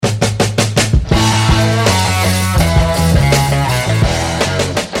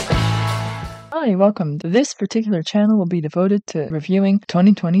welcome. This particular channel will be devoted to reviewing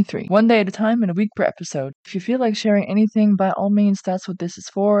 2023, one day at a time and a week per episode. If you feel like sharing anything, by all means, that's what this is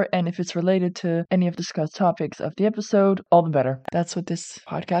for, and if it's related to any of the discussed topics of the episode, all the better. That's what this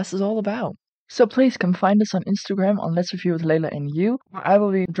podcast is all about. So please come find us on Instagram on Let's Review with Layla and You, where I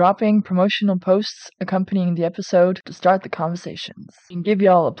will be dropping promotional posts accompanying the episode to start the conversations and give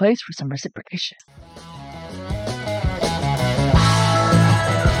y'all a place for some reciprocation.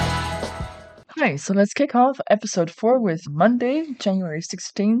 Hi, so let's kick off episode 4 with Monday, January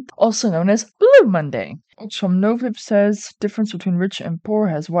 16th, also known as Blue Monday. From Novib says, difference between rich and poor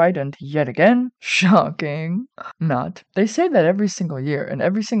has widened yet again. Shocking. Not. They say that every single year, and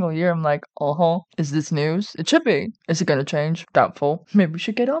every single year I'm like, is this news? It should be. Is it gonna change? Doubtful. Maybe we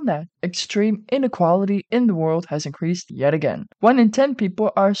should get on that. Extreme inequality in the world has increased yet again. 1 in 10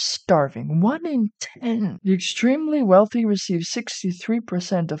 people are starving. 1 in 10. The extremely wealthy receive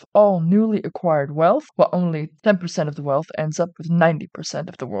 63% of all newly acquired wealth, while only 10% of the wealth ends up with 90%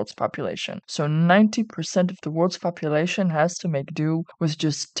 of the world's population. So 90% of the world's population has to make do with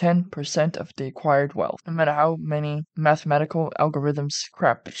just 10% of the acquired wealth. No matter how many mathematical algorithms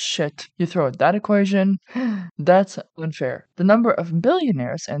crap shit you throw at that equation, that's unfair. The number of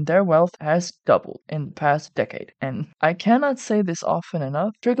billionaires and their wealth has doubled in the past decade. And I cannot say this often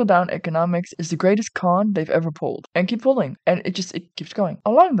enough, trickle-down economics is the greatest con they've ever pulled. And keep pulling. And it keeps going.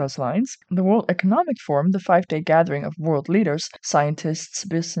 Along those lines, the World Economic Forum, the 5-day gathering of world leaders, scientists,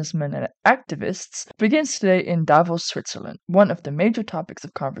 businessmen, and activists, begins today in Davos, Switzerland. One of the major topics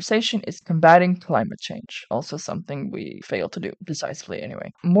of conversation is combating climate change, also something we fail to do, decisively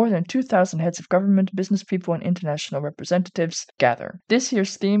anyway. More than 2,000 heads of government, business people, and international representatives gather. This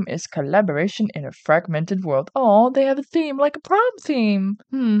year's theme is collaboration in a fragmented world. Oh, they have a theme, like a prom theme.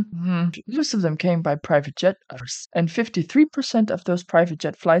 Most of them came by private jet, and 53% of those private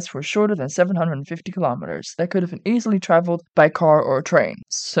jet flights were shorter than 750 kilometers. That could have been easily traveled by car or train.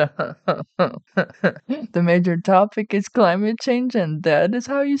 So the major topic is climate change, and that is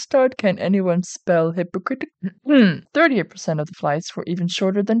how you start. Can anyone spell hypocritic? 38% of the flights were even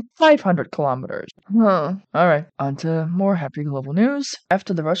shorter than 500 kilometers. Alright, on to more happy global news.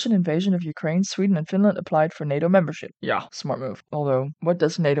 After the Russian invasion of Ukraine, Sweden and Finland applied for NATO membership. Yeah, smart move. Although, what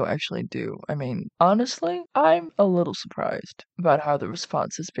does NATO actually do? I mean, honestly, I'm a little surprised about how the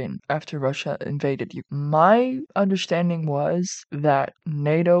response has been after Russia invaded Ukraine. My understanding was that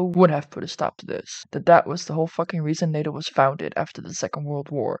NATO would have put a stop to this. That was the whole fucking reason NATO was founded after the Second World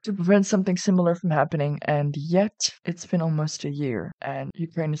War, to prevent something similar from happening, and yet it's been almost a year and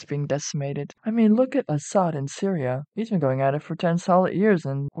Ukraine is being decimated. I mean, look at Assad in Syria. He's been going at it for 10 solid years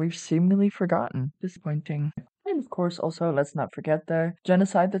and we've seemingly forgotten. Disappointing. And of course, also, let's not forget the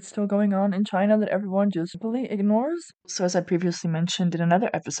genocide that's still going on in China that everyone just simply ignores. So as I previously mentioned in another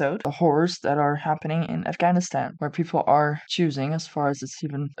episode, the horrors that are happening in Afghanistan, where people are choosing, as far as it's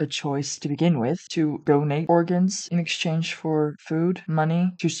even a choice to begin with, to donate organs in exchange for food,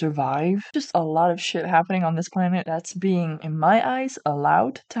 money, to survive. Just a lot of shit happening on this planet that's being, in my eyes,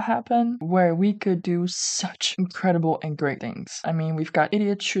 allowed to happen, where we could do such incredible and great things. I mean, we've got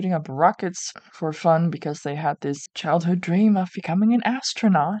idiots shooting up rockets for fun because they had this childhood dream of becoming an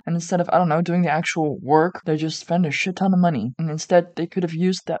astronaut, and instead of, doing the actual work, they just spend a shit ton of money, and instead they could have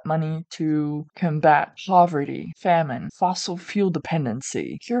used that money to combat poverty, famine, fossil fuel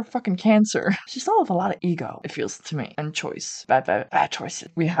dependency, cure fucking cancer. It's just all of a lot of ego, it feels to me, and choice. Bad choices.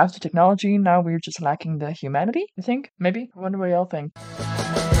 We have the technology, now we're just lacking the humanity, I think, maybe. I wonder what y'all think.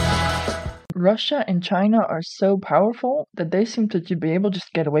 Russia and China are so powerful that they seem to be able just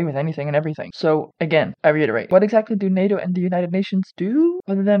to get away with anything and everything. So, again, I reiterate, what exactly do NATO and the United Nations do?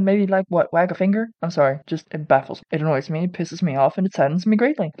 Other than maybe, wag a finger? I'm sorry, just it baffles me. It annoys me, it pisses me off, and it saddens me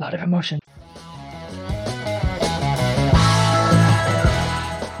greatly. A lot of emotion.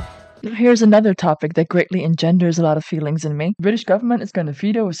 Here's another topic that greatly engenders a lot of feelings in me. The British government is going to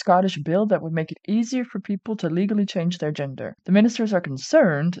veto a Scottish bill that would make it easier for people to legally change their gender. The ministers are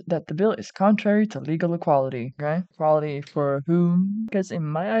concerned that the bill is contrary to legal equality. Okay? Equality for whom? Because in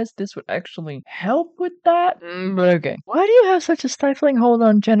my eyes, this would actually help with that. But okay. Why do you have such a stifling hold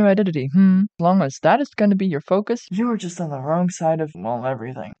on gender identity? As long as that is going to be your focus, you're just on the wrong side of,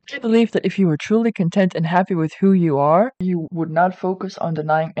 everything. I believe that if you were truly content and happy with who you are, you would not focus on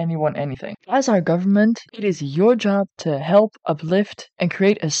denying anyone anything. As our government, it is your job to help, uplift, and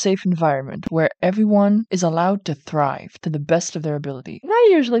create a safe environment where everyone is allowed to thrive to the best of their ability. And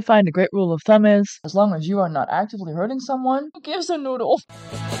I usually find a great rule of thumb is, as long as you are not actively hurting someone, who gives a noodle?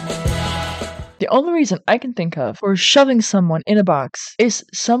 The only reason I can think of for shoving someone in a box is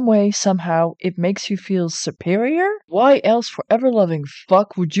some way, somehow, it makes you feel superior. Why else, for ever-loving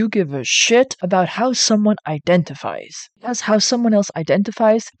fuck, would you give a shit about how someone identifies? Because how someone else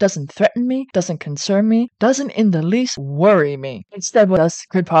identifies doesn't threaten me, doesn't concern me, doesn't in the least worry me. Instead, what does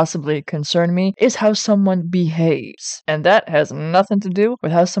could possibly concern me is how someone behaves. And that has nothing to do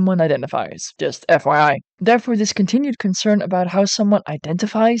with how someone identifies. Just FYI. Therefore, this continued concern about how someone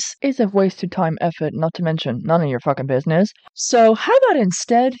identifies is a waste of time, effort, not to mention none of your fucking business. So how about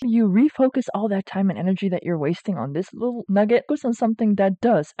instead you refocus all that time and energy that you're wasting on this little nugget, focus on something that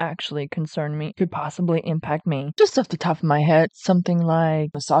does actually concern me, could possibly impact me. Just off the top of my head, something like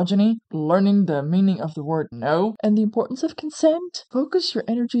misogyny, learning the meaning of the word no, and the importance of consent. Focus your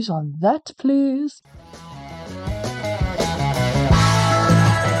energies on that, please.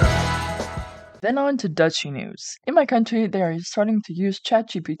 Then on to Dutchy news. In my country, they are starting to use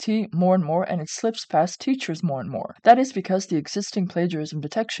ChatGPT more and more, and it slips past teachers more and more. That is because the existing plagiarism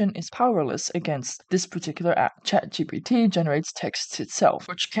detection is powerless against this particular app. ChatGPT generates texts itself,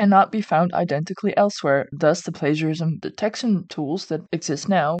 which cannot be found identically elsewhere. Thus, the plagiarism detection tools that exist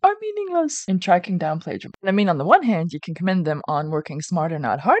now are meaningless in tracking down plagiarism. I mean, on the one hand, you can commend them on working smarter,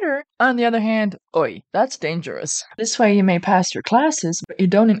 not harder. On the other hand, oi, that's dangerous. This way, you may pass your classes, but you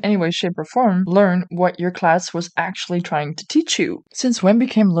don't in any way, shape, or form learn what your class was actually trying to teach you. Since when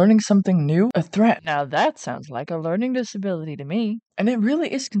became learning something new a threat? Now that sounds like a learning disability to me. And it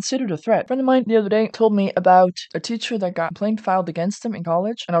really is considered a threat. A friend of mine the other day told me about a teacher that got a complaint filed against him in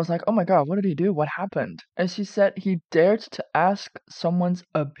college. And I was like, oh my god, what did he do? What happened? And she said he dared to ask someone's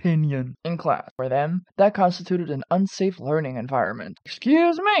opinion in class. For them, that constituted an unsafe learning environment.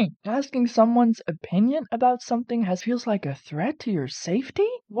 Excuse me? Asking someone's opinion about something feels like a threat to your safety?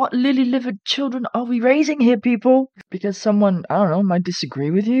 What lily-livered children are we raising here, people? Because someone, I don't know, might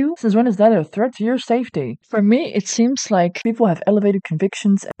disagree with you? Since when is that a threat to your safety? For me, it seems like people have elevated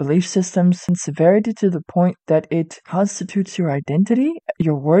convictions and belief systems and severity to the point that it constitutes your identity,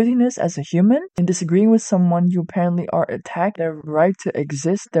 your worthiness as a human. In disagreeing with someone, you apparently are attacked their right to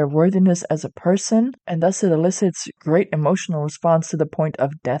exist, their worthiness as a person, and thus it elicits great emotional response to the point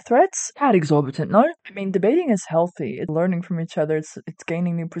of death threats. Kind of exorbitant, no? I mean, debating is healthy. It's learning from each other. It's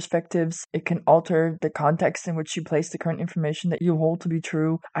gaining new perspectives. It can alter the context in which you place the current information that you hold to be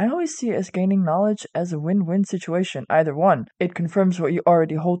true. I always see it as gaining knowledge as a win-win situation. Either one, it confirms what you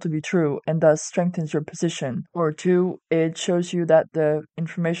already hold to be true and thus strengthens your position. Or two, it shows you that the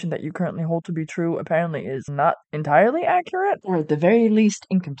information that you currently hold to be true apparently is not entirely accurate, or at the very least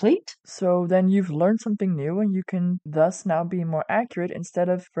incomplete. So then you've learned something new and you can thus now be more accurate instead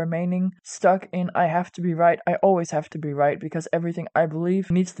of remaining stuck in I have to be right, I always have to be right because everything I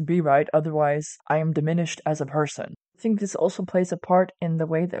believe needs to be right, otherwise I am diminished as a person. I think this also plays a part in the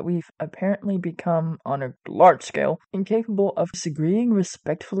way that we've apparently become, on a large scale, incapable of disagreeing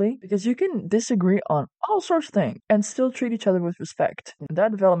respectfully, because you can disagree on all sorts of things and still treat each other with respect. And that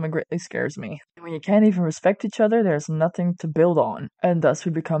development greatly scares me. When you can't even respect each other, there's nothing to build on, and thus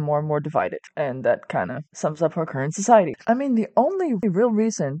we become more and more divided. And that kind of sums up our current society. I mean, the only real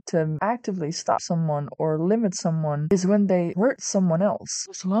reason to actively stop someone or limit someone is when they hurt someone else.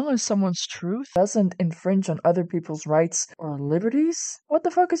 As long as someone's truth doesn't infringe on other people's rights or liberties, what the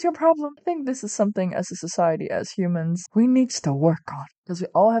fuck is your problem? I think this is something as a society, as humans, we need to work on. Because we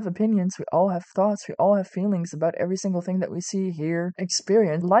all have opinions, we all have thoughts, we all have feelings about every single thing that we see, hear,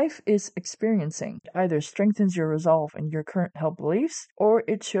 experience. Life is experiencing. It either strengthens your resolve and your current held beliefs, or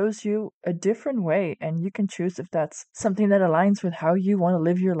it shows you a different way, and you can choose if that's something that aligns with how you want to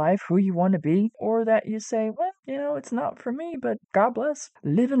live your life, who you want to be, or that you say, well, you know, it's not for me, but God bless.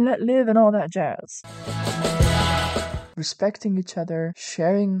 Live and let live and all that jazz. Respecting each other,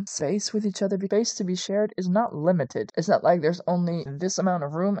 sharing space with each other. Space to be shared is not limited. It's not like there's only this amount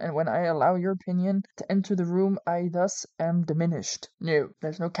of room, and when I allow your opinion to enter the room, I thus am diminished. No,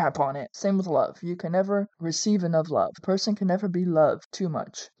 there's no cap on it. Same with love. You can never receive enough love. A person can never be loved too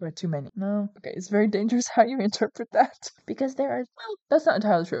much or too many. No. Okay, it's very dangerous how you interpret that. Because that's not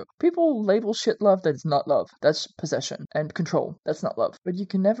entirely true. People label shit love that is not love. That's possession and control. That's not love. But you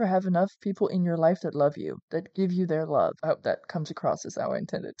can never have enough people in your life that love you, that give you their love. I hope that comes across as how I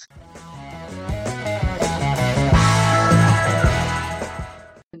intended.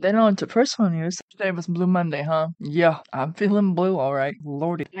 Then on to personal news. Today was Blue Monday, huh? Yeah, I'm feeling blue, alright.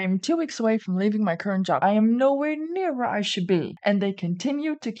 Lordy. I am 2 weeks away from leaving my current job. I am nowhere near where I should be. And they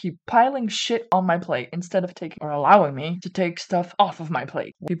continue to keep piling shit on my plate instead of taking or allowing me to take stuff off of my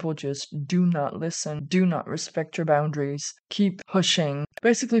plate. People just do not listen, do not respect your boundaries, keep pushing.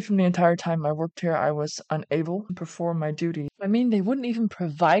 Basically, from the entire time I worked here, I was unable to perform my duties. I mean, they wouldn't even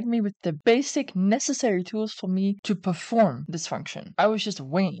provide me with the basic necessary tools for me to perform this function. I was just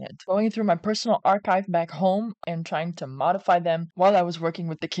winging it, going through my personal archive back home and trying to modify them while I was working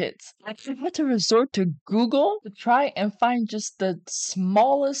with the kids. I had to resort to Google to try and find just the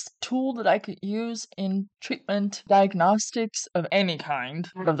smallest tool that I could use in treatment diagnostics of any kind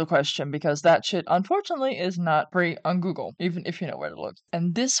out of the question, because that shit unfortunately is not free on Google, even if you know where to look.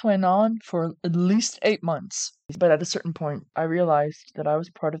 And this went on for at least 8 months. But at a certain point, I realized that I was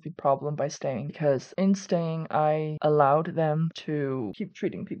part of the problem by staying, because in staying, I allowed them to keep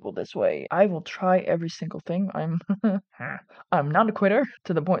treating people this way. I will try every single thing. I'm not a quitter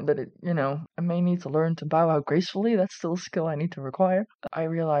to the point that I may need to learn to bow out gracefully. That's still a skill I need to require. I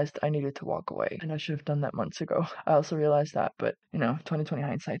realized I needed to walk away, and I should have done that months ago. I also realized that, but 2020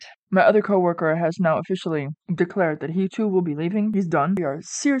 hindsight. My other coworker has now officially declared that he too will be leaving. He's done. We are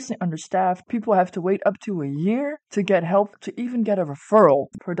seriously understaffed. People have to wait up to a year to get help, to even get a referral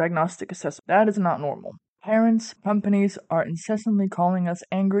for diagnostic assessment. That is not normal. Parents, companies are incessantly calling us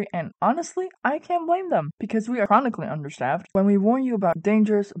angry, and honestly, I can't blame them, because we are chronically understaffed. When we warn you about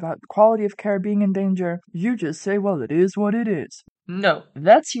dangers, about the quality of care being in danger, you just say, well, it is what it is. No,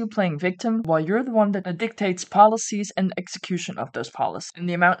 that's you playing victim while you're the one that dictates policies and execution of those policies and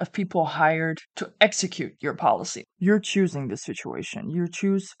the amount of people hired to execute your policy. You're choosing this situation. You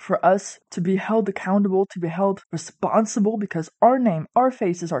choose for us to be held accountable, to be held responsible, because our name, our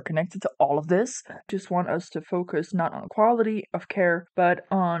faces are connected to all of this. Just want us to focus not on quality of care, but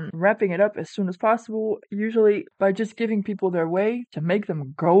on wrapping it up as soon as possible, usually by just giving people their way to make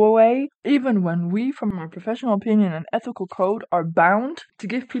them go away, even when we, from our professional opinion and ethical code, are bound to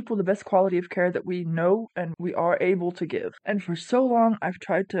give people the best quality of care that we know and we are able to give. And for so long, I've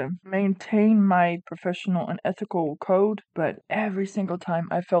tried to maintain my professional and ethical code, but every single time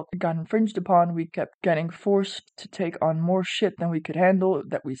I felt it got infringed upon, we kept getting forced to take on more shit than we could handle,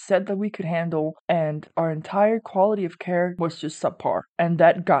 that we said that we could handle, and our entire quality of care was just subpar. And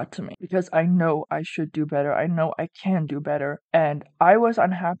that got to me, because I know I should do better. I know I can do better. And I was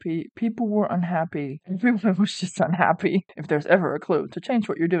unhappy. People were unhappy. Everyone was just unhappy. If there's ever a clue to change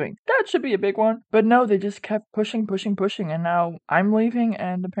what you're doing, that should be a big one. But no, they just kept pushing, and now I'm leaving,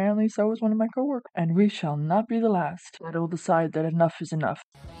 and apparently so is one of my coworkers. And we shall not be the last that will decide that enough is enough.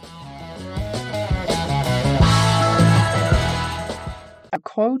 A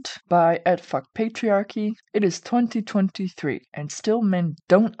quote by @fuck patriarchy. It is 2023, and still men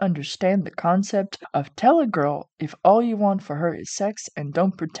don't understand the concept of tell a girl if all you want for her is sex and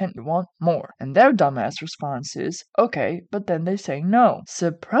don't pretend you want more. And their dumbass response is, okay, but then they say no.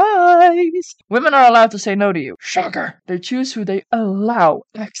 Surprise! Women are allowed to say no to you. Shocker! They choose who they allow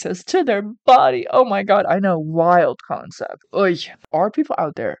access to their body. Oh my god, I know, wild concept. Oy. Are people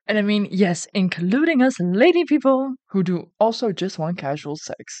out there, and I mean, yes, including us lady people, who do also just want casual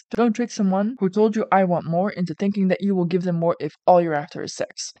sex. Don't trick someone who told you I want more into thinking that you will give them more if all you're after is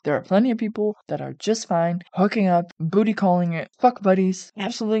sex. There are plenty of people that are just fine hooking up, booty calling it, fuck buddies,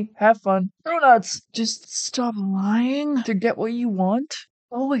 absolutely have fun, go nuts. Just stop lying to get what you want.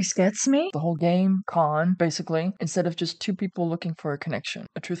 Always gets me. The whole game, con, basically, instead of just two people looking for a connection.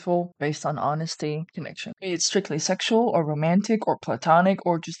 A truthful, based on honesty, connection. Be it strictly sexual, or romantic, or platonic,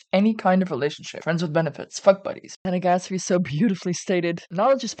 or just any kind of relationship. Friends with benefits, fuck buddies. And Gatsby so beautifully stated,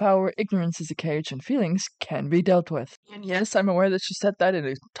 knowledge is power, ignorance is a cage, and feelings can be dealt with. And yes, I'm aware that she said that in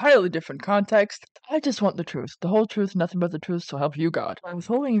an entirely different context. I just want the truth. The whole truth, nothing but the truth, so help you God. By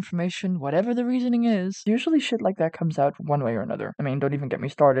withholding information, whatever the reasoning is, usually shit like that comes out one way or another. I mean, don't even get me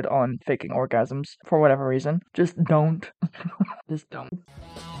started on faking orgasms for whatever reason. Just don't. Just don't.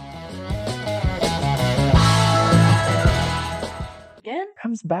 Again,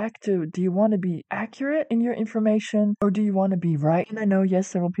 comes back to, do you want to be accurate in your information, or do you want to be right? And I know, yes,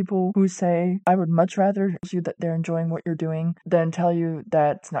 several people who say, I would much rather tell you that they're enjoying what you're doing than tell you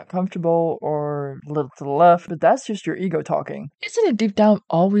that it's not comfortable, or or a little to the left, but that's just your ego talking. Isn't it deep down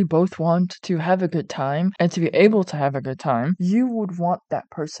all we both want to have a good time and to be able to have a good time? You would want that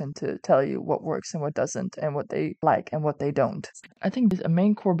person to tell you what works and what doesn't, and what they like and what they don't. I think it's a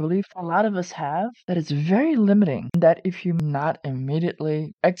main core belief a lot of us have that is very limiting, that if you're not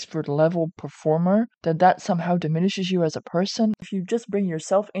immediately expert level performer, that somehow diminishes you as a person. If you just bring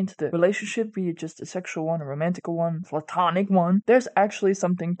yourself into the relationship, be it just a sexual one, a romantic one, platonic one, there's actually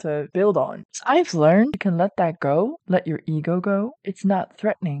something to build on. I've learned you can let that go, let your ego go. It's not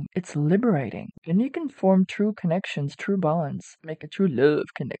threatening, it's liberating. And you can form true connections, true bonds, make a true love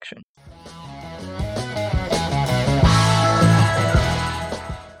connection.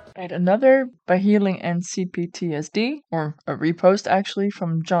 And another by Healing NCPTSD, or a repost actually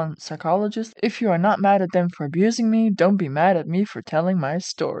from John Psychologist. If you are not mad at them for abusing me, don't be mad at me for telling my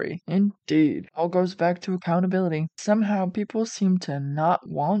story. Indeed. All goes back to accountability. Somehow people seem to not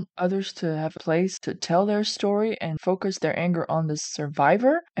want others to have a place to tell their story and focus their anger on the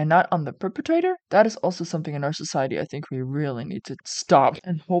survivor and not on the perpetrator. That is also something in our society I think we really need to stop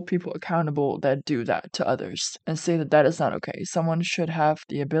and hold people accountable that do that to others and say that is not okay. Someone should have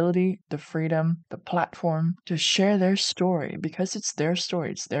the ability, the freedom, the platform to share their story because it's their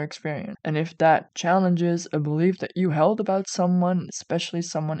story, it's their experience. And if that challenges a belief that you held about someone, especially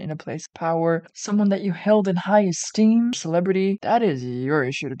someone in a place of power, someone that you held in high esteem, celebrity, that is your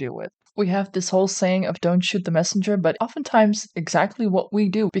issue to deal with. We have this whole saying of don't shoot the messenger, but oftentimes exactly what we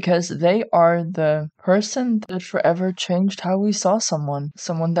do, because they are the person that forever changed how we saw someone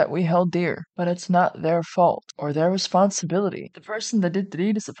that we held dear. But it's not their fault or their responsibility. The person that did the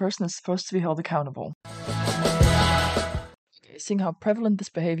deed is the person that's supposed to be held accountable. Okay, seeing how prevalent this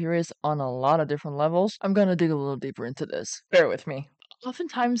behavior is on a lot of different levels, I'm gonna dig a little deeper into this. Bear with me.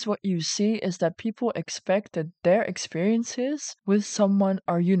 Oftentimes what you see is that people expect that their experiences with someone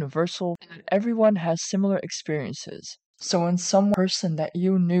are universal and that everyone has similar experiences. So when some person that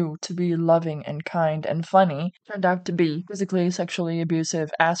you knew to be loving and kind and funny turned out to be physically, sexually abusive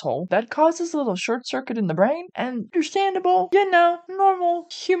asshole, that causes a little short circuit in the brain, and understandable, normal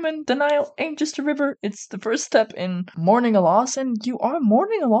human denial ain't just a river. It's the first step in mourning a loss, and you are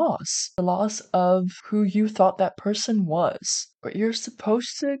mourning a loss. The loss of who you thought that person was. But you're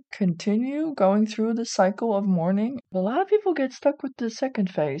supposed to continue going through the cycle of mourning. A lot of people get stuck with the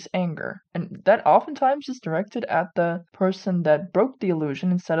second phase, anger. And that oftentimes is directed at the person that broke the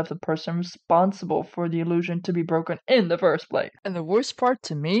illusion instead of the person responsible for the illusion to be broken in the first place. And the worst part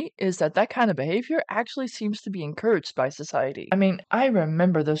to me is that kind of behavior actually seems to be encouraged by society. I mean, I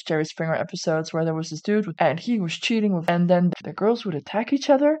remember those Jerry Springer episodes where there was this dude and he was cheating with, and then the girls would attack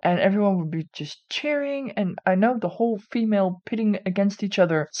each other and everyone would be just cheering. And I know the whole female pitting against each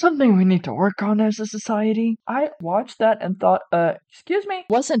other, something we need to work on as a society. I watched that and thought, excuse me,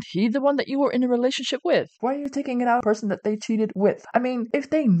 wasn't he the one that you were in a relationship with? Why are you taking it out on the person that they cheated with? I mean, if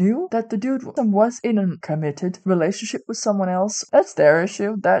they knew that the dude was in a committed relationship with someone else, that's their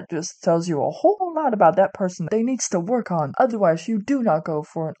issue. That just tells you a whole lot about that person they needs to work on. Otherwise, you do not go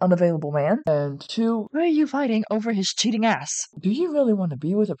for an unavailable man. And two, why are you fighting over his cheating ass? Do you really want to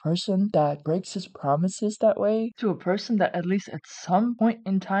be with a person that breaks his promises that way? To a person that at least at some point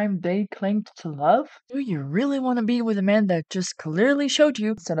in time they claimed to love? Do you really want to be with a man that just clearly showed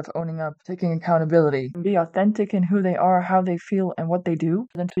you, instead of owning up, taking accountability, and be authentic in who they are, how they feel, and what they do,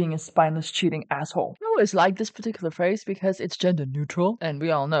 than being a spineless, cheating asshole? I always like this particular phrase because it's gender neutral, and we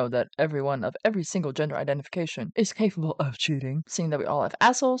all know that everyone of every single gender identification is capable of cheating. Seeing that we all have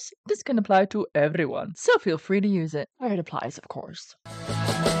assholes, this can apply to everyone, so feel free to use it where it applies, of course.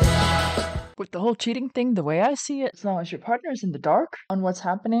 With the whole cheating thing, the way I see it, as long as your partner is in the dark on what's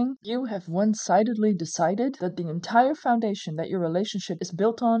happening, you have one-sidedly decided that the entire foundation that your relationship is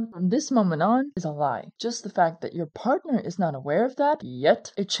built on from this moment on is a lie. Just the fact that your partner is not aware of that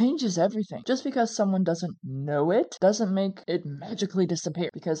yet, it changes everything. Just because someone doesn't know it doesn't make it magically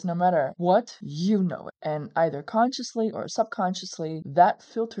disappear, because no matter what, you know it. And either consciously or subconsciously, that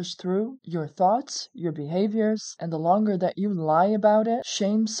filters through your thoughts, your behaviors, and the longer that you lie about it,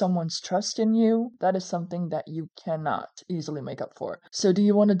 shame someone's trust in you, that is something that you cannot easily make up for. So do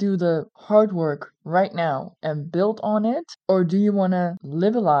you want to do the hard work right now and build on it? Or do you want to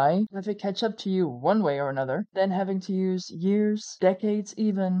live a lie, have it catch up to you one way or another, then having to use years, decades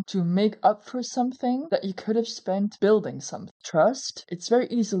even, to make up for something that you could have spent building something? Trust, it's very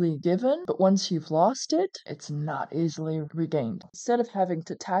easily given, but once you've lost it, it's not easily regained. Instead of having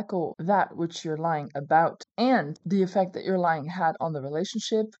to tackle that which you're lying about and the effect that your lying had on the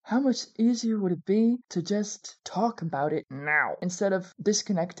relationship, how much easier would it be to just talk about it now, instead of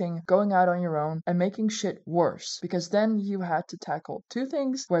disconnecting, going out on your own, and making shit worse, because then you had to tackle two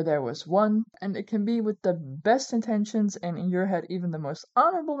things where there was one, and it can be with the best intentions and in your head even the most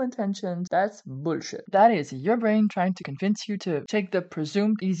honorable intentions. That's bullshit. That is your brain trying to convince you to take the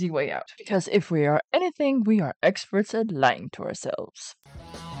presumed easy way out, because if we are anything, we are experts at lying to ourselves.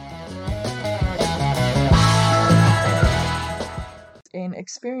 In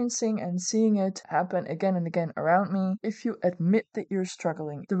experiencing and seeing it happen again and again around me, if you admit that you're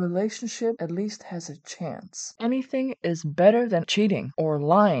struggling, the relationship at least has a chance. Anything is better than cheating or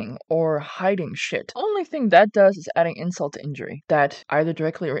lying or hiding shit. Only thing that does is adding insult to injury. That either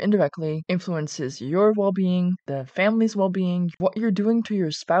directly or indirectly influences your well-being, the family's well-being, what you're doing to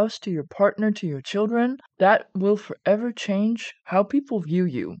your spouse, to your partner, to your children. That will forever change how people view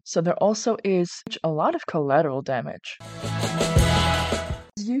you. So there also is a lot of collateral damage.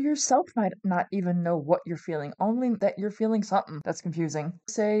 You yourself might not even know what you're feeling, only that you're feeling something that's confusing.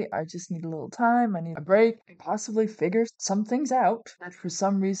 Say, I just need a little time, I need a break, and possibly figure some things out that for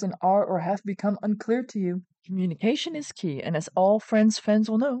some reason are or have become unclear to you. Communication is key, and as all fans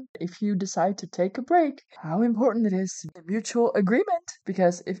will know, if you decide to take a break, how important it is the mutual agreement.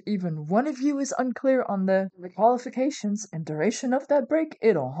 Because if even one of you is unclear on the qualifications and duration of that break,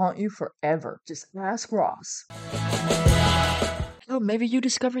 it'll haunt you forever. Just ask Ross. Oh, maybe you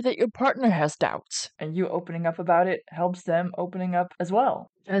discover that your partner has doubts, and you opening up about it helps them opening up as well.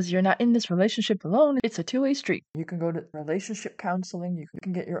 Because you're not in this relationship alone, it's a two-way street. You can go to relationship counseling, you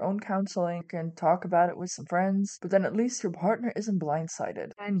can get your own counseling, you can talk about it with some friends, but then at least your partner isn't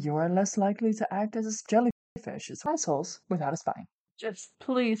blindsided, and you're less likely to act as a jellyfish, as assholes without a spine. Just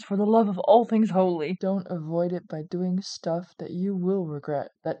please, for the love of all things holy, don't avoid it by doing stuff that you will regret,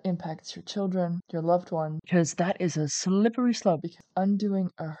 that impacts your children, your loved one, because that is a slippery slope. Because undoing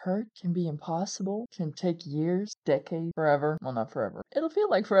a hurt can be impossible, can take years, decades, forever. Well, not forever. It'll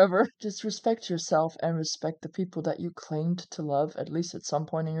feel like forever. Just respect yourself and respect the people that you claimed to love, at least at some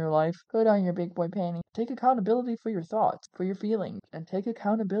point in your life. Put on your big boy panties. Take accountability for your thoughts, for your feelings, and take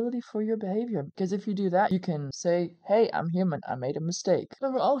accountability for your behavior. Because if you do that, you can say, hey, I'm human, I made a mistake.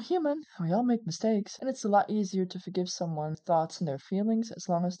 But we're all human, we all make mistakes, and it's a lot easier to forgive someone's thoughts and their feelings as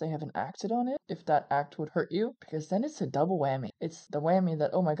long as they haven't acted on it, if that act would hurt you, because then it's a double whammy. It's the whammy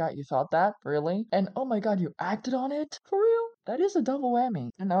that, oh my god, you thought that? Really? And oh my god, you acted on it? For real? That is a double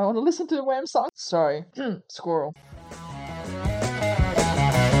whammy. And now I want to listen to the Wham song. Sorry. Squirrel.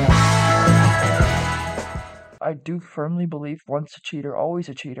 I do firmly believe once a cheater, always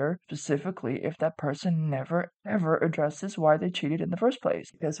a cheater, specifically if that person never ever addresses why they cheated in the first place.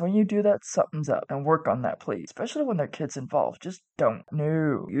 Because when you do that, something's up, and work on that, please. Especially when there are kids involved. Just don't.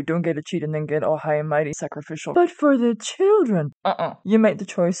 No. You don't get to cheat and then get all high and mighty sacrificial. But for the children, you made the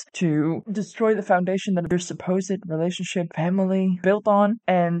choice to destroy the foundation that your supposed relationship, family built on,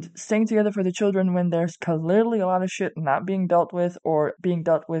 and staying together for the children when there's clearly a lot of shit not being dealt with or being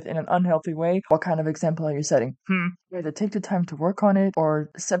dealt with in an unhealthy way. What kind of example are you setting? Either take the time to work on it or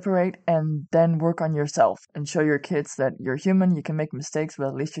separate and then work on yourself and show your kids that you're human, you can make mistakes, but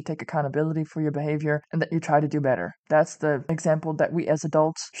at least you take accountability for your behavior and that you try to do better. That's the example that we as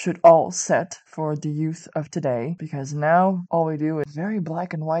adults should all set for the youth of today, because now all we do is very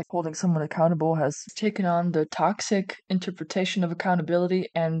black and white. Holding someone accountable has taken on the toxic interpretation of accountability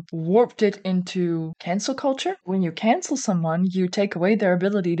and warped it into cancel culture. When you cancel someone, you take away their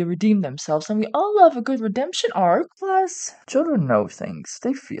ability to redeem themselves, and we all love a good redemption arc. Plus, children know things.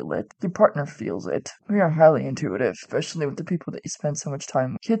 They feel it. Your partner feels it. We are highly intuitive, especially with the people that you spend so much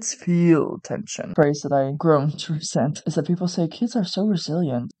time with. Kids feel tension. The phrase that I've grown to resent is that people say kids are so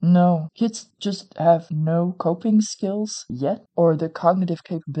resilient. No, kids just have no coping skills yet, or the cognitive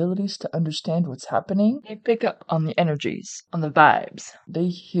capabilities to understand what's happening. They pick up on the energies, on the vibes. They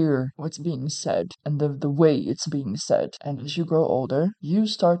hear what's being said and the way it's being said. And as you grow older, you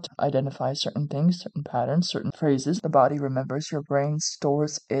start to identify certain things, certain patterns, certain phrases. The body remembers, your brain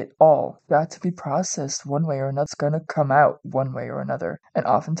stores it all. Got to be processed one way or another. It's gonna come out one way or another. And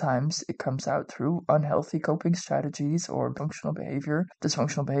oftentimes it comes out through unhealthy coping strategies or dysfunctional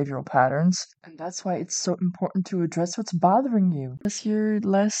behavioral patterns. And that's why it's so important to address what's bothering you. Because you're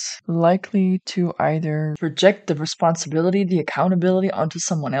less likely to either project the responsibility, the accountability onto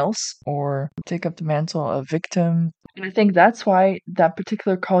someone else, or take up the mantle of victim. And I think that's why that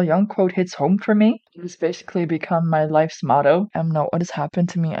particular Carl Jung quote hits home for me. It's basically become my life's motto. I am not what has happened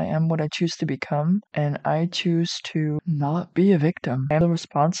to me. I am what I choose to become. And I choose to not be a victim. I am still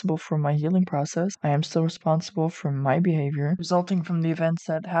responsible for my healing process. I am still responsible for my behavior resulting from the events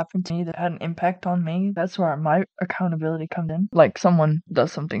that happened to me that had an impact on me. That's where my accountability comes in. Like someone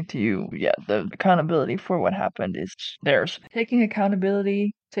does something to you. Yeah, the accountability for what happened is theirs. Taking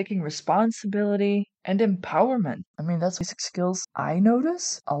accountability taking responsibility, and empowerment. I mean, that's basic skills I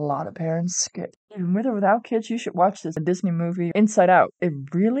notice a lot of parents skip. Even with or without kids, you should watch this Disney movie, Inside Out. It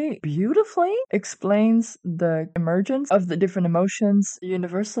really beautifully explains the emergence of the different emotions, the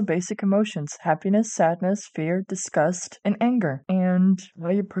universal basic emotions: happiness, sadness, fear, disgust, and anger, and how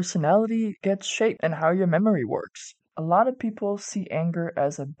your personality gets shaped and how your memory works. A lot of people see anger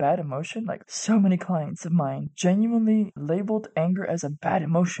as a bad emotion. Like, so many clients of mine genuinely labeled anger as a bad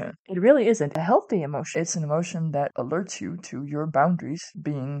emotion. It really isn't a healthy emotion. It's an emotion that alerts you to your boundaries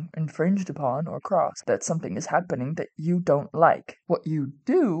being infringed upon or crossed, that something is happening that you don't like. What you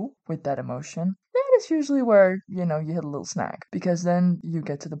do with that emotion, that is usually where, you hit a little snag, because then you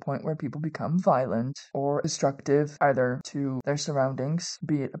get to the point where people become violent or destructive, either to their surroundings,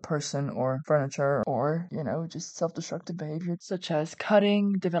 be it a person or furniture, or, just self-destructive behavior, such as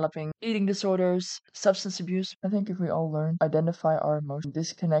cutting, developing eating disorders, substance abuse. I think if we all learn to identify our emotion,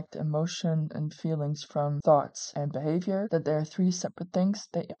 disconnect emotion and feelings from thoughts and behavior, that there are three separate things,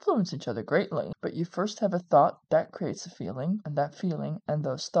 they influence each other greatly. But you first have a thought that creates a feeling, and that feeling and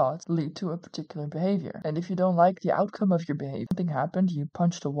those thoughts lead to a particular behavior. And if you don't like the outcome of your behavior, something happened, you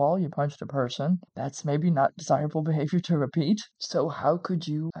punched a wall, you punched a person, that's maybe not desirable behavior to repeat. So how could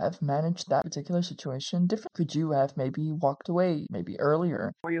you have managed that particular situation differently? Could you have maybe walked away, maybe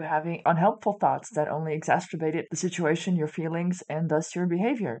earlier? Were you having unhelpful thoughts that only exacerbated the situation, your feelings, and thus your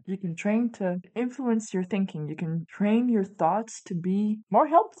behavior? You can train to influence your thinking. You can train your thoughts to be more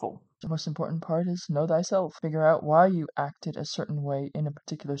helpful. The most important part is know thyself. Figure out why you acted a certain way in a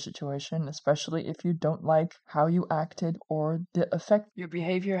particular situation, especially if you don't like how you acted or the effect your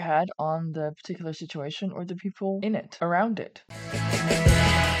behavior had on the particular situation or the people in it, around it.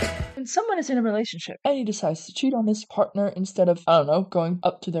 When someone is in a relationship and he decides to cheat on his partner, instead of, I don't know, going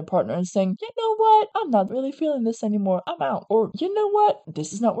up to their partner and saying, you know what, I'm not really feeling this anymore, I'm out. Or, you know what,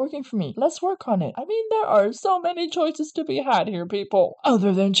 this is not working for me, let's work on it. I mean, there are so many choices to be had here, people,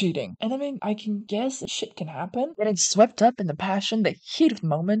 other than cheating. And I mean, I can guess that shit can happen, getting swept up in the passion, the heat of the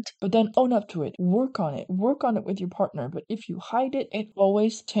moment, but then own up to it. Work on it with your partner. But if you hide it, it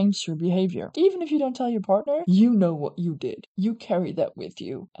always taints your behavior. Even if you don't tell your partner, you know what you did. You carry that with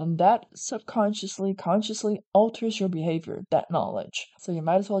you. And that subconsciously, consciously alters your behavior, that knowledge. So you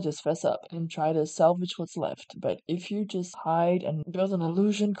might as well just fess up and try to salvage what's left. But if you just hide and build an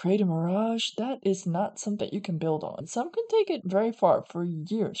illusion, create a mirage, that is not something you can build on. Some can take it very far for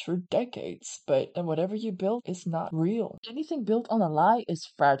years, for decades, but then whatever you build is not real. Anything built on a lie is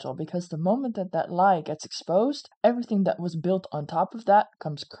fragile, because the moment that that lie gets exposed, everything that was built on top of that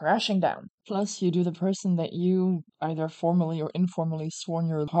comes crashing down. Plus, you do the person that you either formally or informally sworn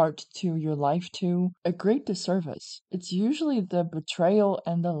your heart to, your life to, a great disservice. It's usually the betrayal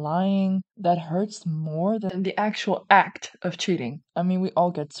and the lying that hurts more than the actual act of cheating. I mean, we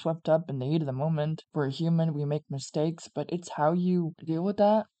all get swept up in the heat of the moment. We're human, we make mistakes, but it's how you deal with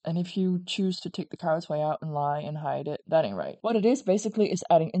that. And if you choose to take the coward's way out and lie and hide it, that ain't right. What it is basically is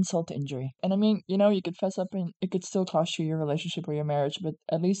adding insult to injury. And I mean, you could fess up and it could still cost you your relationship or your marriage, but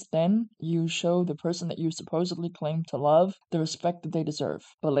at least then you show the person that you supposedly claim to love the respect that they deserve.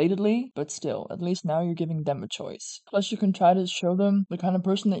 Belatedly, but still, at least now you're giving them a choice. Plus, you can try to show them the kind of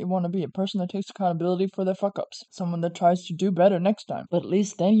person that you want to be, a person that takes accountability for their fuck ups, someone that tries to do better next time. But at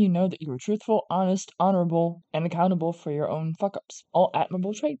least then you know that you were truthful, honest, honorable, and accountable for your own fuck ups. All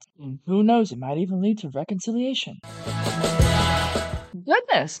admirable traits. And who knows, it might even lead to reconciliation.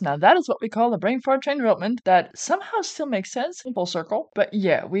 Goodness, now that is what we call a brain fart train development that somehow still makes sense in full circle. But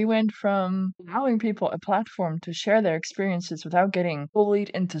yeah, we went from allowing people a platform to share their experiences without getting bullied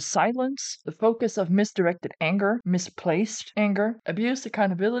into silence, the focus of misdirected anger, misplaced anger, abuse,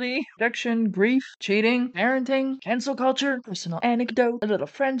 accountability, addiction, grief, cheating, parenting, cancel culture, personal anecdote, a little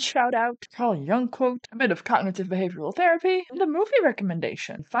friend shout out, Carl Jung quote, a bit of cognitive behavioral therapy, and a movie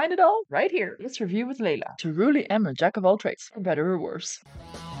recommendation. Find it all right here. Let's review with Layla. Truly am a jack of all trades, for better or worse.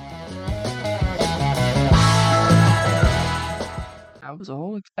 That was a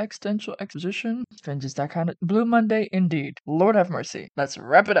whole existential exposition. Finches that kind of Blue Monday indeed. Lord have mercy. Let's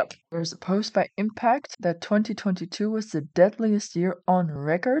wrap it up. There's a post by Impact that 2022 was the deadliest year on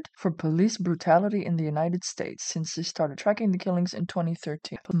record for police brutality in the United States since they started tracking the killings in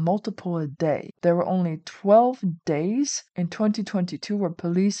 2013. Multiple a day. There were only 12 days in 2022 where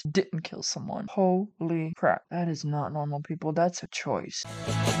police didn't kill someone. Holy crap. That is not normal, people. That's a choice.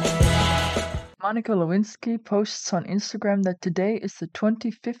 Monica Lewinsky posts on Instagram that today is the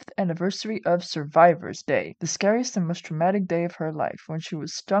 25th anniversary of Survivor's Day, the scariest and most traumatic day of her life, when she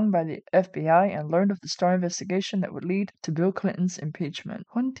was stung by the FBI and learned of the Starr investigation that would lead to Bill Clinton's impeachment.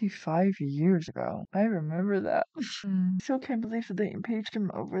 25 years ago. I remember that. I still can't believe that they impeached him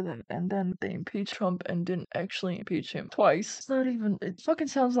over that, and then they impeached Trump and didn't actually impeach him twice. It's not even, it fucking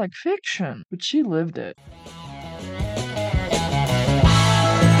sounds like fiction, but she lived it.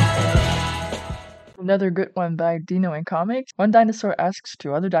 Another good one by Dino in Comics. One dinosaur asks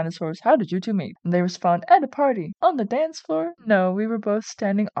two other dinosaurs, "How did you two meet?" And they respond, "At a party. On the dance floor?" No, we were both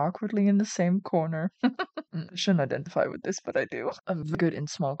standing awkwardly in the same corner. I shouldn't identify with this, but I do. I'm very good in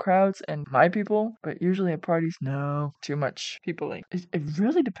small crowds and my people, but usually at parties, no, too much people. It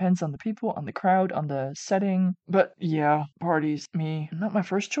really depends on the people, on the crowd, on the setting. But yeah, parties, me, not my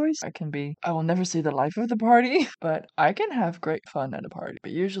first choice. I will never see the life of the party, but I can have great fun at a party.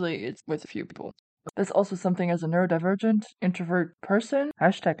 But usually it's with a few people. There's also something as a neurodivergent introvert person,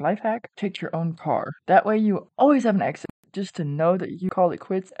 #lifehack, take your own car. That way you always have an exit. Just to know that you call it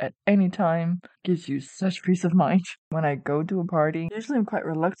quits at any time gives you such peace of mind. When I go to a party, usually I'm quite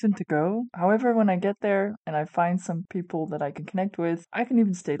reluctant to go. However, when I get there and I find some people that I can connect with, I can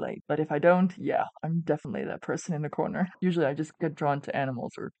even stay late. But if I don't, yeah, I'm definitely that person in the corner. Usually I just get drawn to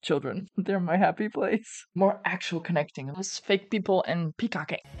animals or children. They're my happy place. More actual connecting, less fake people and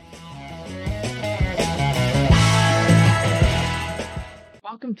peacocking.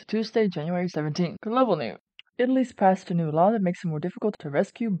 Welcome to Tuesday, January 17th. Global news. Italy's passed a new law that makes it more difficult to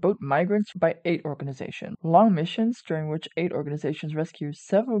rescue boat migrants by aid organizations. Long missions, during which aid organizations rescue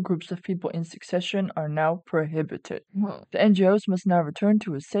several groups of people in succession, are now prohibited. The NGOs must now return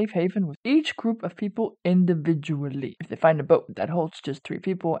to a safe haven with each group of people individually. If they find a boat that holds just 3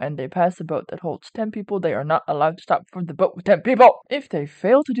 people and they pass a boat that holds 10 people, they are not allowed to stop for the boat with 10 people. If they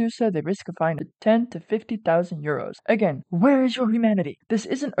fail to do so, they risk a fine of 10 to 50,000 euros. Again, where is your humanity? This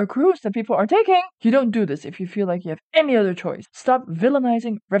isn't a cruise that people are taking. You don't do this if you feel like you have any other choice. Stop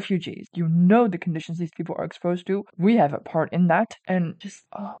villainizing refugees. You know the conditions these people are exposed to. We have a part in that. And just,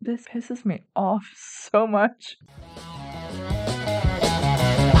 this pisses me off so much.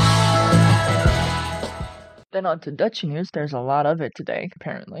 Then on to Dutch news. There's a lot of it today,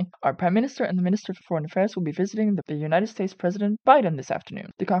 apparently. Our Prime Minister and the Minister for Foreign Affairs will be visiting the United States President Biden this afternoon.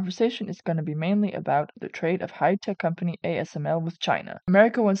 The conversation is going to be mainly about the trade of high-tech company ASML with China.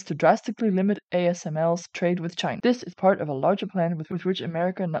 America wants to drastically limit ASML's trade with China. This is part of a larger plan with which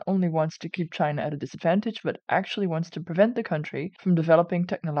America not only wants to keep China at a disadvantage, but actually wants to prevent the country from developing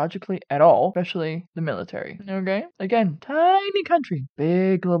technologically at all, especially the military. Okay? Again, tiny country,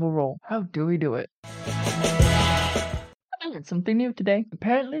 big global role. How do we do it? I learned something new today.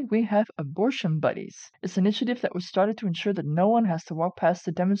 Apparently, we have abortion buddies. It's an initiative that was started to ensure that no one has to walk past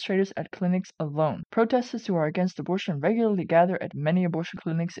the demonstrators at clinics alone. Protesters who are against abortion regularly gather at many abortion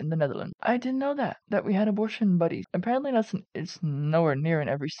clinics in the Netherlands. I didn't know that we had abortion buddies. Apparently, it's nowhere near in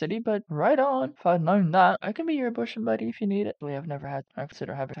every city, but right on. If I'd known that, I can be your abortion buddy if you need it. I've never had, I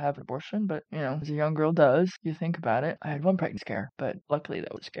consider having to have an abortion, but as a young girl does, you think about it. I had one pregnancy scare, but luckily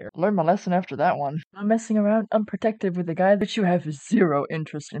that was a scare. Learned my lesson after that one. I'm messing around unprotected with a guy that you have zero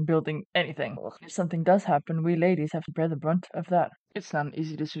interest in building anything. If something does happen, we ladies have to bear the brunt of that. It's not an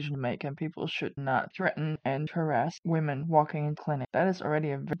easy decision to make, and people should not threaten and harass women walking in clinic. That is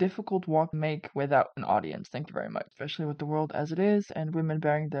already a very difficult walk to make without an audience. Thank you very much. Especially with the world as it is, and women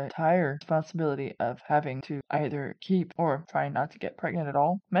bearing the entire responsibility of having to either keep or try not to get pregnant at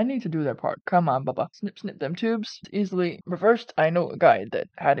all. Men need to do their part. Come on, Bubba. Snip, snip them tubes. It's easily reversed. I know a guy that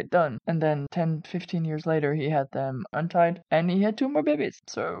had it done, and then 10, 15 years later, he had them untied, and he had 2 more babies.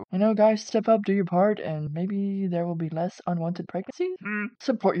 So, guys, step up, do your part, and maybe there will be less unwanted pregnancy.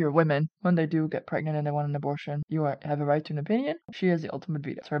 Support your women when they do get pregnant and they want an abortion. You have a right to an opinion. She has the ultimate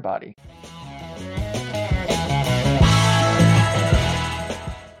veto. It's her body.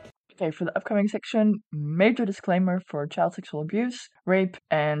 Okay, for the upcoming section, major disclaimer for child sexual abuse, rape,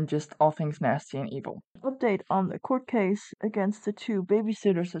 and just all things nasty and evil. Update on the court case against the 2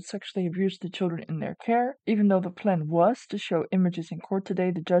 babysitters that sexually abused the children in their care. Even though the plan was to show images in court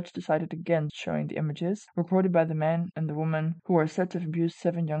today, the judge decided against showing the images, recorded by the man and the woman who are said to have abused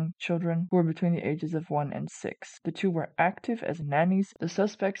 7 young children who were between the ages of 1 and 6. The 2 were active as nannies. The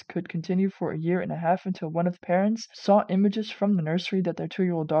suspects could continue for a year and a half until one of the parents saw images from the nursery that their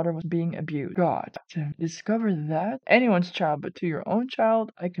 2-year-old daughter was being abused. God, to discover that? Anyone's child, but to your own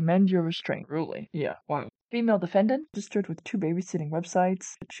child, I commend your restraint. Really? Yeah, wow. Female defendant registered with 2 babysitting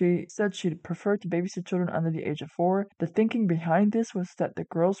websites. She said she'd prefer to babysit children under the age of 4. The thinking behind this was that the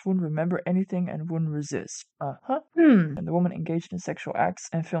girls wouldn't remember anything and wouldn't resist. And the woman engaged in sexual acts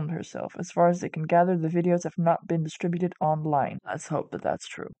and filmed herself. As far as they can gather, the videos have not been distributed online. Let's hope that that's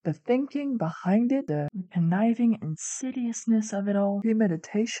true. The thinking behind it, the conniving insidiousness of it all,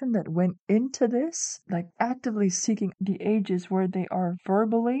 premeditation that went into this, like actively seeking the ages where they are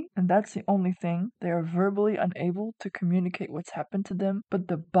verbally, and that's the only thing, they are verbally unable to communicate what's happened to them, but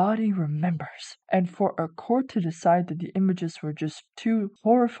the body remembers. And for a court to decide that the images were just too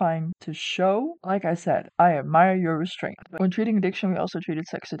horrifying to show, like I said, I admire your restraint. But when treating addiction, we also treated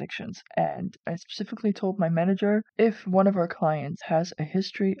sex addictions. And I specifically told my manager, if one of our clients has a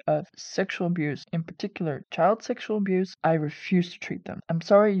history of sexual abuse, in particular child sexual abuse, I refuse to treat them. I'm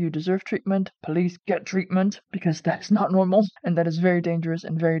sorry, you deserve treatment. Please get treatment, because that's not normal. And that is very dangerous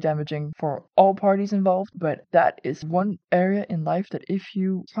and very damaging for all parties involved. But that is one area in life that if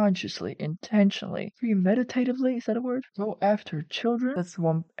you consciously, intentionally, premeditatively, is that a word? Go after children, that's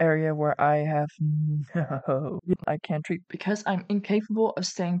one area where I have no, I can't treat, because I'm incapable of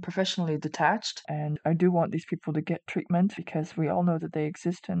staying professionally detached. And I do want these people to get treatment, because we all know that they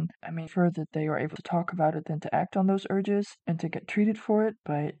exist, and I mean, prefer that they are able to talk about it than to act on those urges and to get treated for it.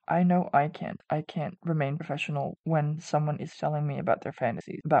 But I know I can't remain professional when someone is telling me about their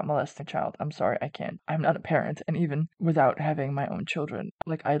fantasies about molesting a child. I'm sorry, I can't. I'm not a parent, and even without having my own children,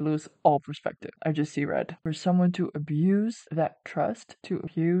 like, I lose all perspective. I just see red. For someone to abuse that trust, to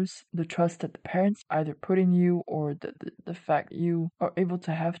abuse the trust that the parents either put in you, or the fact you are able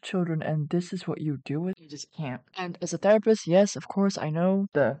to have children and this is what you do with, you just can't. And as a therapist, yes, of course, I know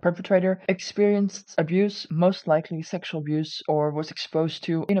the perpetrator experienced abuse, most likely sexual abuse, or was exposed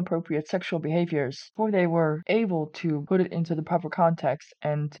to inappropriate sexual behaviors before they were able to put it into the proper context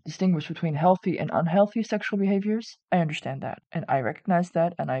and distinguish between healthy and unhealthy sexual behaviors. I understand that, and I recognize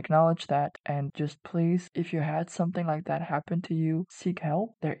that, and I acknowledge that, and just please, if you had something like that happen to you, seek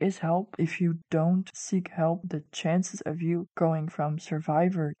help. There is help. If you don't seek help, the chances of you going from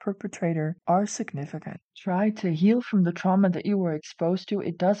survivor to perpetrator are significant. Try to heal from the trauma that you were exposed to.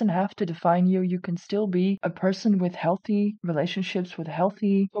 It doesn't have to define you. You can still be a person with healthy relationships, with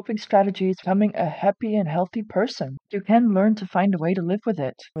healthy coping strategies, becoming a happy and healthy person. You can learn to find a way to live with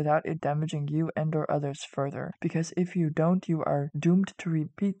it without it damaging you and or others further. Because if you don't, you are doomed to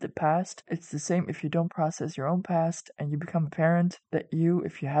repeat the past. It's the same if you don't process your own past and you become a parent, that you,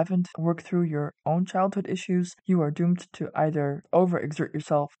 if you haven't worked through your own childhood issues, you are doomed to either overexert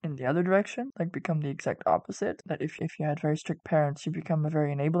yourself in the other direction, like become the exact opposite, that if you had very strict parents, you become a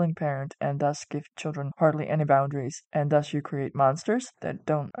very enabling parent and thus give children hardly any boundaries, and thus you create monsters that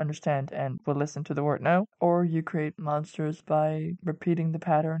don't understand and will listen to the word no, or you create monsters by repeating the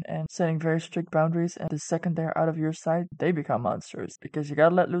pattern and setting very strict boundaries, and the second they're out of your sight, they become monsters, because you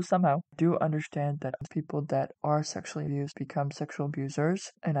gotta let loose somehow. Do understand that people that are sexually abused become sexual abusers,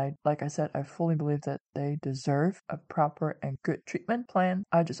 and like I said, I fully believe that they deserve a proper and good treatment plan.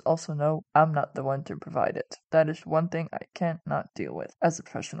 I just also know I'm not the one to provide it. That is one thing I can't not deal with. As a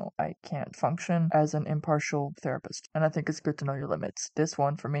professional, I can't function as an impartial therapist, and I think it's good to know your limits. This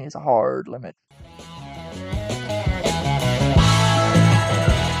one for me is a hard limit.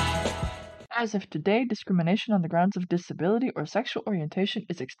 As of today, discrimination on the grounds of disability or sexual orientation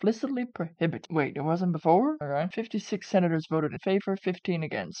is explicitly prohibited. Wait, it wasn't before? Alright. 56 senators voted in favor, 15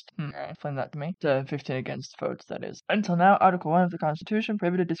 against. Alright, explain that to me. 15 against votes, that is. Until now, Article 1 of the Constitution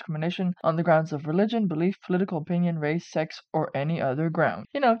prohibited discrimination on the grounds of religion, belief, political opinion, race, sex, or any other ground.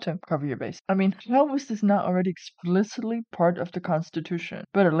 You know, to cover your base. I mean, how was this not already explicitly part of the Constitution?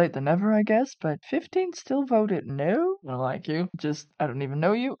 Better late than never, I guess, but 15 still voted no? I don't like you. I don't even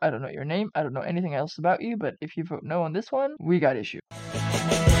know you. I don't know your name. I don't know anything else about you, but if you vote no on this one, we got issue.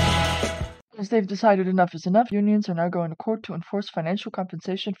 As they've decided enough is enough, unions are now going to court to enforce financial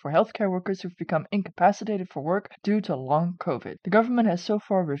compensation for healthcare workers who've become incapacitated for work due to long COVID. The government has so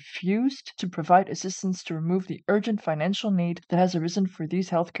far refused to provide assistance to remove the urgent financial need that has arisen for these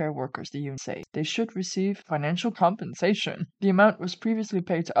healthcare workers, the union say. They should receive financial compensation. The amount was previously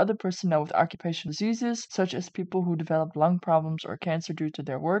paid to other personnel with occupational diseases, such as people who developed lung problems or cancer due to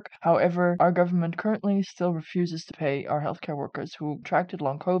their work. However, our government currently still refuses to pay our healthcare workers who contracted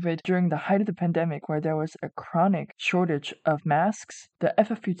long COVID during the height of the the pandemic where there was a chronic shortage of masks, the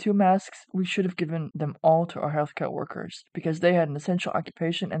FFP2 masks, we should have given them all to our healthcare workers because they had an essential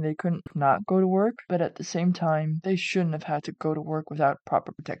occupation and they couldn't not go to work. But at the same time, they shouldn't have had to go to work without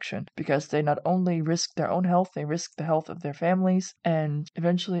proper protection because they not only risked their own health, they risked the health of their families. And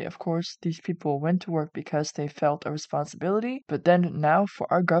eventually, of course, these people went to work because they felt a responsibility. But then now for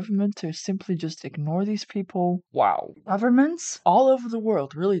our government to simply just ignore these people, wow. Governments all over the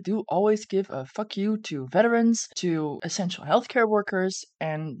world really do always give a fuck you to veterans, to essential healthcare workers,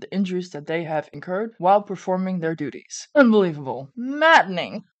 and the injuries that they have incurred while performing their duties. Unbelievable.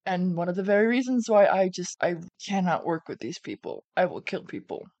 Maddening. And one of the very reasons why I cannot work with these people. I will kill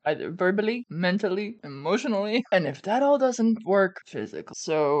people. Either verbally, mentally, emotionally, and if that all doesn't work, physically.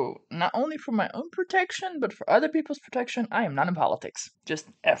 So, not only for my own protection, but for other people's protection, I am not in politics. Just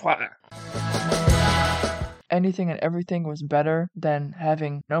FYI. Anything and everything was better than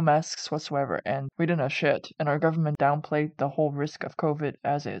having no masks whatsoever, and we didn't have shit, and our government downplayed the whole risk of COVID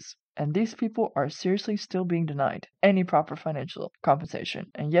as is. And these people are seriously still being denied any proper financial compensation,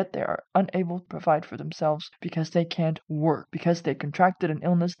 and yet they are unable to provide for themselves because they can't work, because they contracted an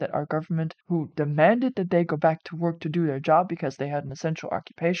illness that our government, who demanded that they go back to work to do their job because they had an essential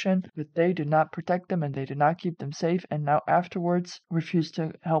occupation, but they did not protect them and they did not keep them safe, and now afterwards refuse to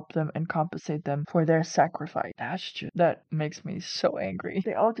help them and compensate them for their sacrifice. That makes me so angry.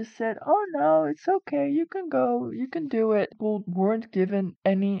 They all just said, oh no, it's okay, you can go, you can do it. People weren't given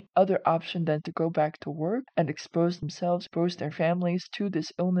any other option than to go back to work and expose themselves, expose their families to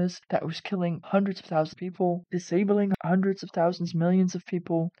this illness that was killing hundreds of thousands of people, disabling hundreds of thousands, millions of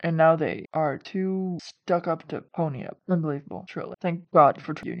people, and now they are too stuck up to pony up. Unbelievable, truly. Thank God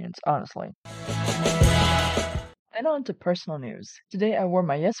for unions, honestly. And on to personal news. Today I wore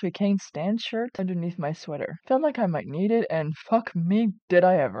my Yes We Can stand shirt underneath my sweater. Felt like I might need it, and fuck me, did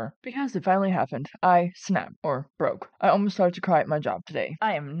I ever. Because it finally happened. I snapped, or broke. I almost started to cry at my job today.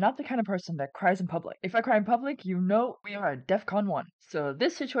 I am not the kind of person that cries in public. If I cry in public, you know we are at DEFCON 1. So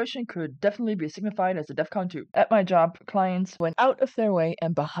this situation could definitely be signified as a DEFCON 2. At my job, clients went out of their way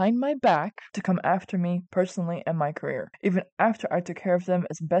and behind my back to come after me personally and my career. Even after I took care of them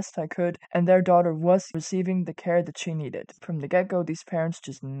as best I could, and their daughter was receiving the care that she needed. From the get-go, these parents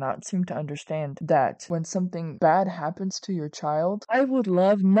just not seem to understand that when something bad happens to your child, I would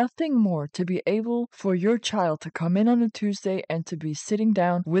love nothing more to be able for your child to come in on a Tuesday and to be sitting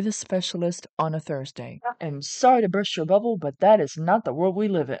down with a specialist on a Thursday. I'm sorry to burst your bubble, but that is not the world we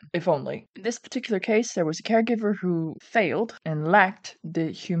live in. If only. In this particular case, there was a caregiver who failed and lacked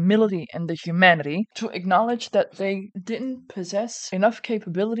the humility and the humanity to acknowledge that they didn't possess enough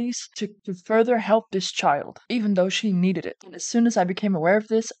capabilities to further help this child, even though she needed it. And as soon as I became aware of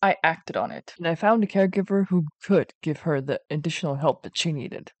this, I acted on it. And I found a caregiver who could give her the additional help that she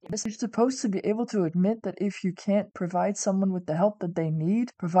needed. You're supposed to be able to admit that if you can't provide someone with the help that they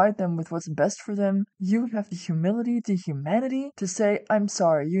need, provide them with what's best for them, you have the humility, the humanity to say, I'm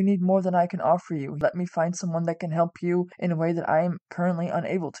sorry, you need more than I can offer you. Let me find someone that can help you in a way that I am currently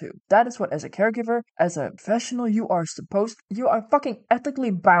unable to. That is what, as a caregiver, as a professional, you are fucking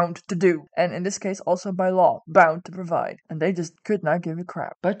ethically bound to do. And in this case, also by law, bound to provide. And they just could not give a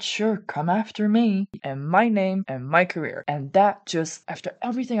crap. But sure, come after me and my name and my career. And that just, after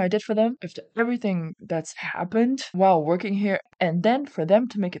everything I did for them, after everything that's happened while working here, and then for them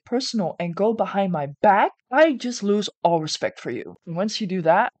to make it personal and go behind my back, I just lose all respect for you. And once you do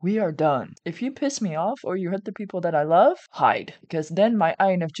that, we are done. If you piss me off or you hurt the people that I love, hide. Because then my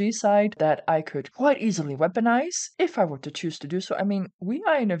INFG side that I could quite easily weaponize, if I were to choose to do so. I mean, we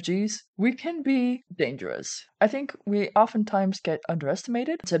INFGs, we can be dangerous. I think we oftentimes get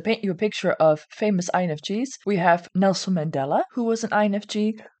underestimated. To paint you a picture of famous INFGs, we have Nelson Mandela, who was an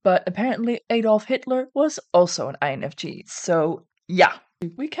INFG, but apparently Adolf Hitler was also an INFG. So, yeah.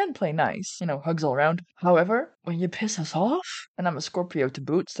 We can play nice, hugs all around. However, when you piss us off, and I'm a Scorpio to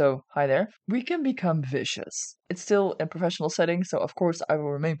boot, so hi there, we can become vicious. It's still a professional setting, so of course I will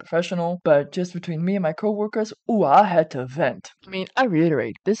remain professional, but just between me and my coworkers, I had to vent. I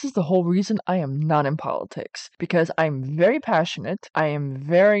reiterate, this is the whole reason I am not in politics, because I'm very passionate, I am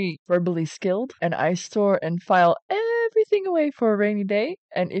very verbally skilled, and I store and file everything away for a rainy day,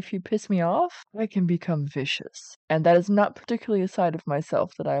 and if you piss me off, I can become vicious. And that is not particularly a side of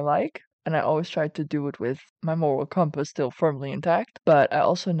myself that I like, and I always try to do it with my moral compass still firmly intact. But I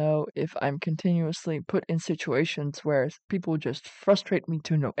also know if I'm continuously put in situations where people just frustrate me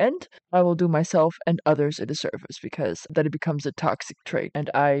to no end, I will do myself and others a disservice, because then it becomes a toxic trait and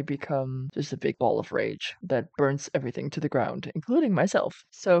I become just a big ball of rage that burns everything to the ground, including myself.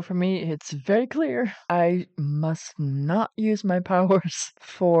 So for me, it's very clear I must not use my powers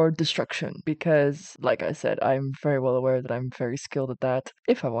for destruction, because, like I said, I'm very well aware that I'm very skilled at that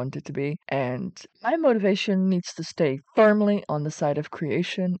if I wanted to be, and my motivation needs to stay firmly on the side of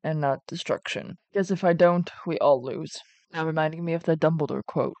creation and not destruction, because if I don't, we all lose. Now reminding me of the Dumbledore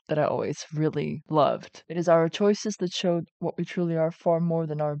quote that I always really loved. It is our choices that show what we truly are far more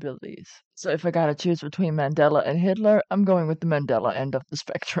than our abilities. So if I gotta choose between Mandela and Hitler, I'm going with the Mandela end of the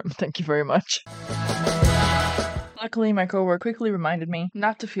spectrum. Thank you very much. Luckily, my coworker quickly reminded me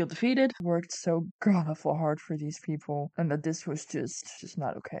not to feel defeated. I worked so god-awful hard for these people, and that this was just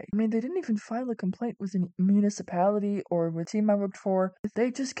not okay. I mean, they didn't even file a complaint with the municipality or with the team I worked for.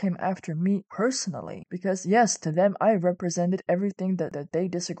 They just came after me personally, because yes, to them, I represented everything that they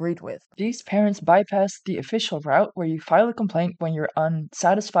disagreed with. These parents bypassed the official route where you file a complaint when you're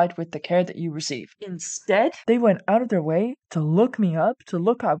unsatisfied with the care that you receive. Instead, they went out of their way to look me up, to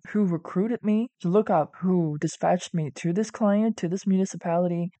look up who recruited me, to look up who dispatched me to this client, to this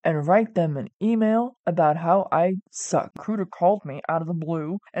municipality, and write them an email about how I suck. Recruiter called me out of the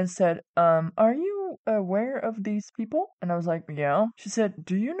blue and said, are you aware of these people? And I was like, yeah. She said,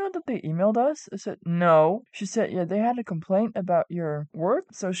 do you know that they emailed us? I said, no. She said, yeah, they had a complaint about your work.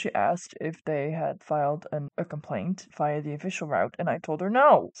 So she asked if they had filed a complaint via the official route, and I told her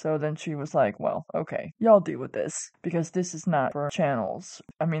no. So then she was like, well, okay, y'all deal with this, because this is not for channels.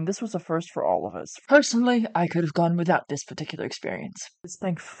 I mean, this was a first for all of us. Personally, I could have gone without this particular experience. Just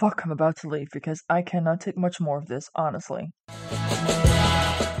thank fuck I'm about to leave, because I cannot take much more of this, honestly.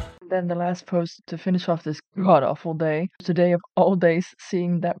 Then the last post to finish off this god-awful day. Today of all days,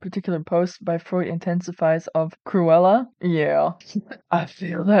 seeing that particular post by Freud Intensifies of Cruella. Yeah, I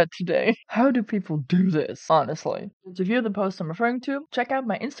feel that today. How do people do this, honestly? To view the post I'm referring to, check out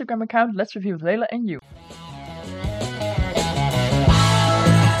my Instagram account, Let's Review with Layla and You.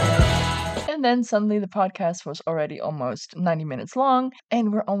 And then suddenly the podcast was already almost 90 minutes long,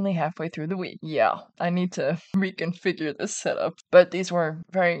 and we're only halfway through the week. Yeah, I need to reconfigure this setup. But these were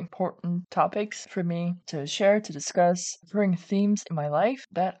very important topics for me to share, to discuss, recurring themes in my life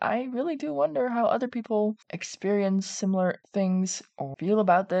that I really do wonder how other people experience similar things or feel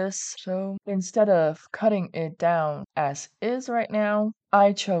about this. So instead of cutting it down as is right now,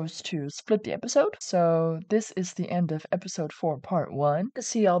 I chose to split the episode. So this is the end of episode 4, part 1. To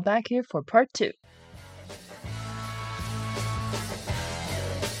see y'all back here for part 2.